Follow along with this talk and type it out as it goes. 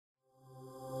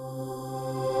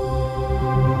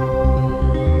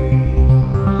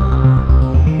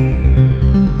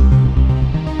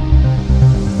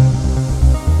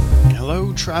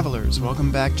travelers,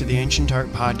 welcome back to the Ancient Art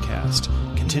Podcast.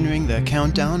 Continuing the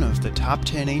countdown of the top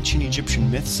 10 ancient Egyptian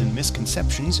myths and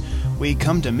misconceptions, we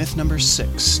come to myth number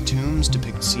 6, tombs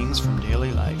depict scenes from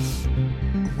daily life.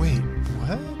 Wait,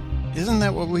 what? Isn't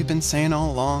that what we've been saying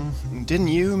all along? Didn't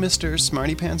you, Mr.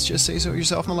 Smarty Pants, just say so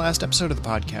yourself in the last episode of the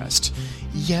podcast?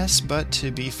 Yes, but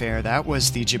to be fair, that was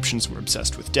the Egyptians were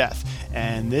obsessed with death,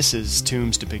 and this is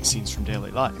tombs depict scenes from daily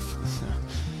life.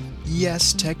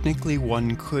 Yes, technically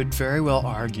one could very well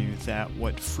argue that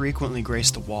what frequently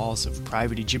grace the walls of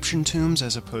private Egyptian tombs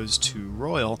as opposed to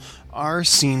royal are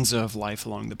scenes of life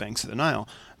along the banks of the Nile,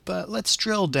 but let's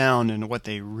drill down into what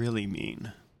they really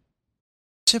mean.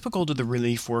 Typical to the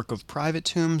relief work of private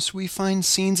tombs, we find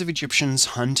scenes of Egyptians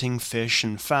hunting fish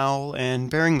and fowl and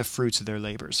bearing the fruits of their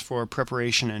labors for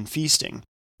preparation and feasting.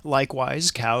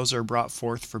 Likewise, cows are brought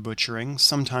forth for butchering,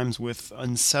 sometimes with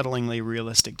unsettlingly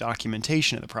realistic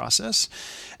documentation of the process.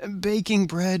 Baking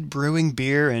bread, brewing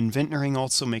beer, and vintnering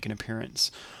also make an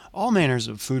appearance. All manners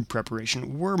of food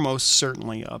preparation were most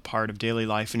certainly a part of daily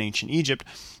life in ancient Egypt,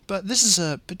 but this is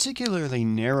a particularly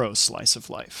narrow slice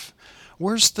of life.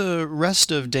 Where's the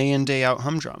rest of day in, day out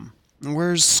humdrum?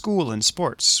 Where's school and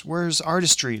sports? Where's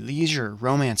artistry, leisure,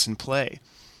 romance, and play?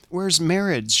 Where's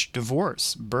marriage,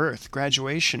 divorce, birth,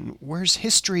 graduation? Where's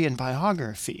history and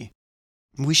biography?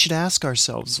 We should ask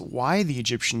ourselves why the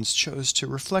Egyptians chose to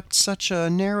reflect such a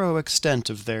narrow extent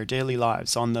of their daily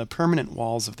lives on the permanent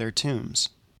walls of their tombs.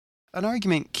 An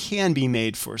argument can be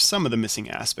made for some of the missing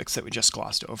aspects that we just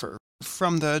glossed over.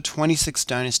 From the 26th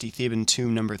dynasty Theban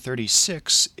tomb number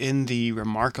 36, in the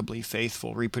remarkably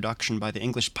faithful reproduction by the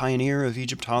English pioneer of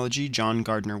Egyptology, John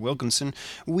Gardner Wilkinson,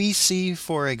 we see,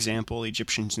 for example,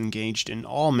 Egyptians engaged in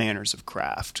all manners of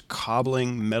craft,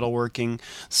 cobbling, metalworking,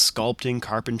 sculpting,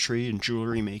 carpentry, and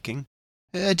jewelry making.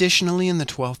 Additionally, in the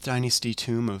 12th dynasty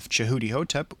tomb of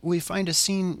Chehudi-Hotep, we find a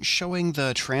scene showing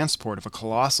the transport of a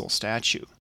colossal statue.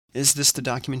 Is this the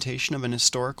documentation of an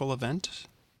historical event?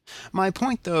 My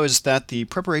point, though, is that the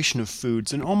preparation of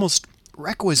food's an almost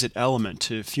requisite element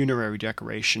to funerary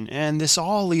decoration, and this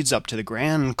all leads up to the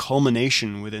grand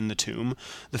culmination within the tomb,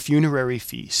 the funerary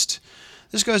feast.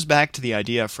 This goes back to the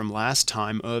idea from last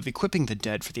time of equipping the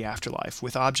dead for the afterlife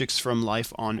with objects from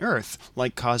life on Earth,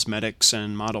 like cosmetics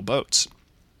and model boats.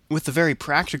 With the very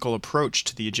practical approach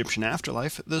to the Egyptian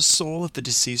afterlife, the soul of the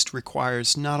deceased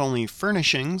requires not only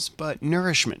furnishings, but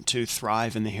nourishment to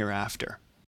thrive in the hereafter.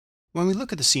 When we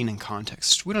look at the scene in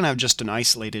context, we don't have just an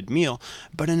isolated meal,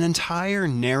 but an entire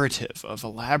narrative of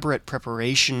elaborate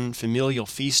preparation, familial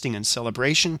feasting and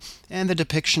celebration, and the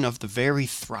depiction of the very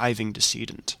thriving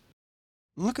decedent.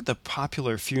 Look at the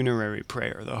popular funerary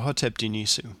prayer, the Hotep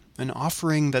Dinisu, an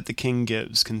offering that the king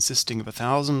gives consisting of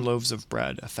 1,000 loaves of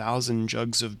bread, 1,000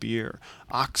 jugs of beer,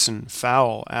 oxen,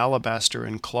 fowl, alabaster,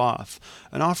 and cloth,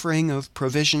 an offering of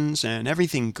provisions and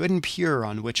everything good and pure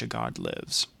on which a god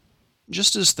lives.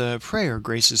 Just as the prayer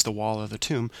graces the wall of the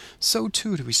tomb, so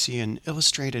too do we see an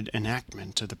illustrated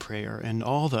enactment of the prayer and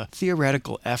all the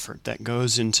theoretical effort that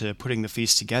goes into putting the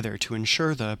feast together to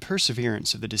ensure the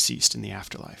perseverance of the deceased in the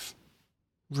afterlife.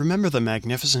 Remember the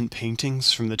magnificent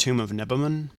paintings from the tomb of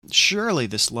Nebamun? Surely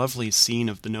this lovely scene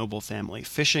of the noble family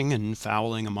fishing and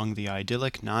fowling among the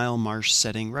idyllic Nile marsh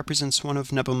setting represents one of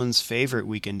Nebamun's favorite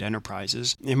weekend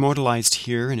enterprises, immortalized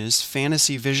here in his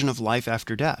fantasy vision of life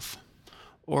after death.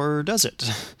 Or does it?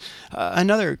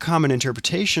 Another common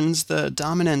interpretation's the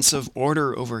dominance of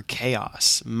order over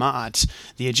chaos, Ma'at,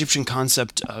 the Egyptian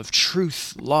concept of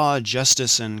truth, law,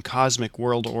 justice, and cosmic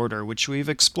world order, which we've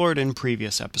explored in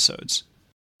previous episodes.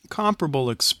 Comparable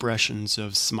expressions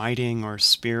of smiting or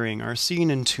spearing are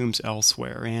seen in tombs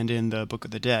elsewhere and in the Book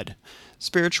of the Dead.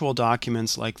 Spiritual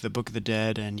documents like the Book of the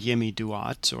Dead and Yemi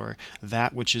Duat, or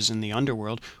That Which Is in the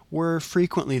Underworld, were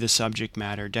frequently the subject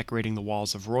matter decorating the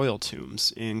walls of royal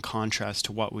tombs, in contrast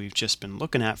to what we've just been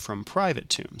looking at from private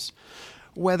tombs.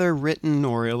 Whether written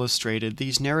or illustrated,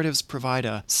 these narratives provide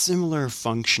a similar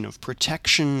function of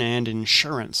protection and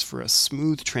insurance for a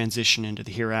smooth transition into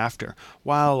the hereafter,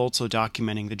 while also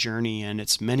documenting the journey and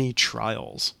its many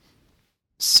trials.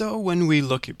 So when we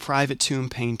look at private tomb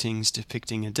paintings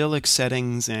depicting idyllic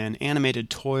settings and animated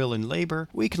toil and labor,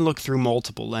 we can look through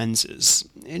multiple lenses.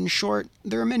 In short,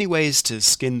 there are many ways to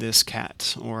skin this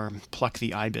cat, or pluck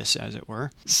the ibis as it were.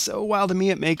 So while to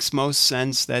me it makes most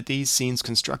sense that these scenes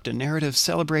construct a narrative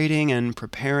celebrating and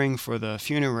preparing for the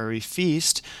funerary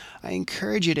feast, I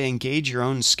encourage you to engage your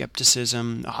own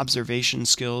skepticism, observation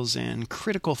skills, and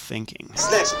critical thinking.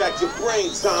 Snatch back your brain,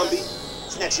 zombie!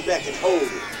 Snatch it back and hold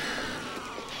it.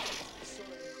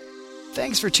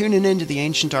 Thanks for tuning in to the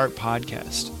Ancient Art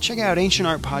Podcast. Check out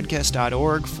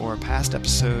ancientartpodcast.org for past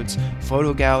episodes,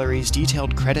 photo galleries,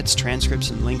 detailed credits, transcripts,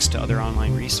 and links to other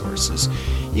online resources.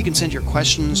 You can send your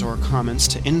questions or comments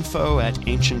to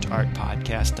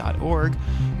info@ancientartpodcast.org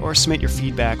or submit your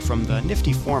feedback from the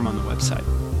nifty form on the website.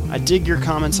 I dig your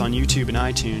comments on YouTube and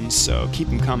iTunes, so keep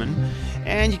them coming.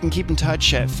 And you can keep in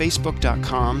touch at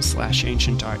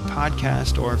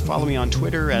facebook.com/ancientartpodcast or follow me on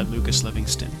Twitter at Lucas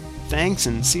Livingston. Thanks,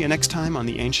 and see you next time on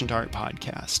the Ancient Art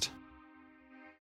Podcast.